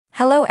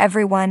Hello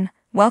everyone,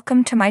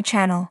 welcome to my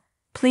channel.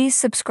 Please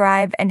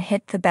subscribe and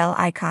hit the bell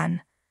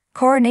icon.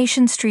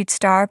 Coronation Street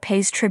star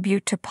pays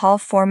tribute to Paul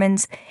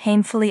Foreman's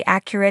painfully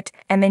accurate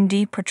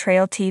M&D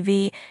portrayal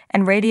TV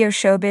and radio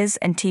showbiz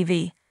and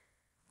TV.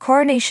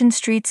 Coronation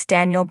Street's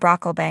Daniel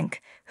Brocklebank,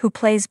 who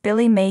plays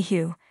Billy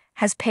Mayhew,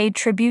 has paid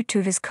tribute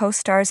to his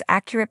co-star's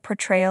accurate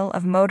portrayal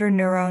of motor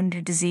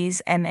neuron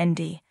disease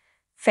 (MND).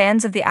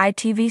 Fans of the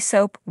ITV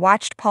soap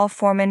watched Paul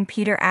Foreman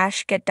Peter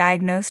Ash get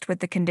diagnosed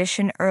with the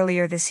condition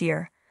earlier this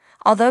year.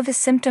 Although the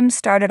symptoms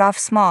started off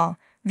small,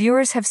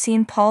 viewers have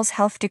seen Paul's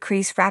health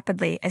decrease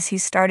rapidly as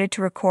he's started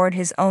to record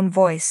his own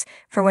voice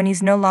for when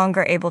he's no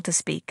longer able to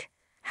speak.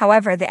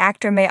 However, the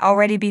actor may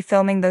already be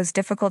filming those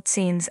difficult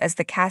scenes as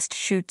the cast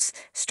shoots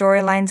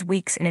storylines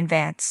weeks in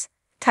advance.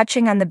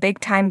 Touching on the big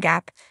time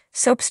gap,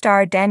 soap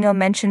star Daniel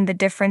mentioned the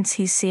difference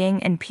he's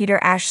seeing in Peter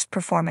Ash's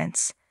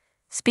performance.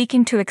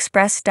 Speaking to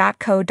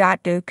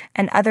Express.co.uk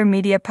and other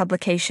media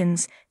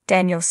publications,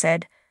 Daniel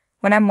said,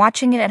 "When I'm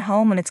watching it at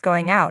home when it's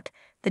going out,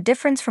 the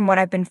difference from what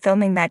I've been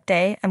filming that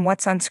day and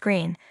what's on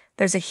screen,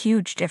 there's a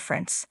huge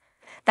difference.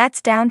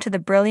 That's down to the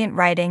brilliant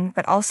writing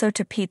but also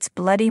to Pete's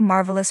bloody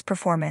marvelous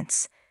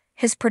performance.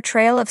 His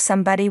portrayal of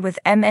somebody with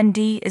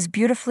MND is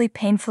beautifully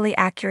painfully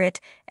accurate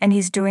and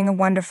he's doing a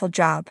wonderful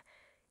job.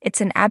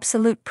 It's an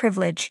absolute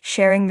privilege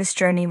sharing this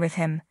journey with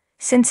him."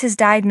 Since his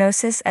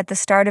diagnosis at the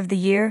start of the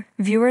year,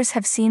 viewers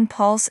have seen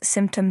Paul's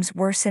symptoms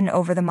worsen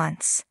over the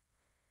months.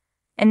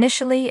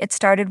 Initially, it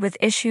started with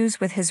issues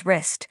with his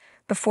wrist,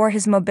 before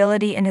his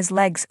mobility in his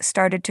legs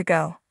started to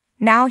go.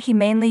 Now he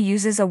mainly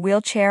uses a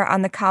wheelchair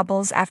on the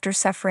cobbles after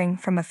suffering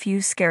from a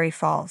few scary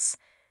falls.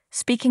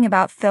 Speaking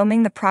about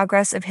filming the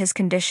progress of his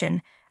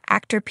condition,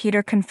 actor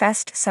Peter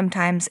confessed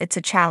sometimes it's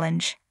a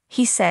challenge.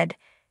 He said,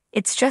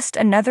 "It's just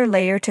another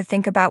layer to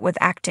think about with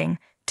acting,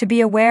 to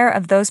be aware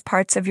of those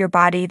parts of your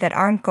body that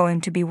aren't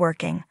going to be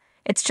working.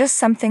 It's just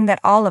something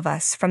that all of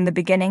us, from the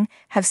beginning,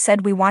 have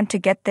said we want to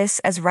get this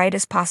as right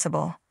as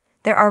possible.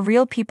 There are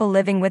real people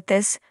living with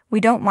this, we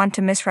don't want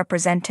to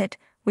misrepresent it,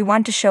 we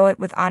want to show it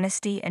with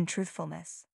honesty and truthfulness."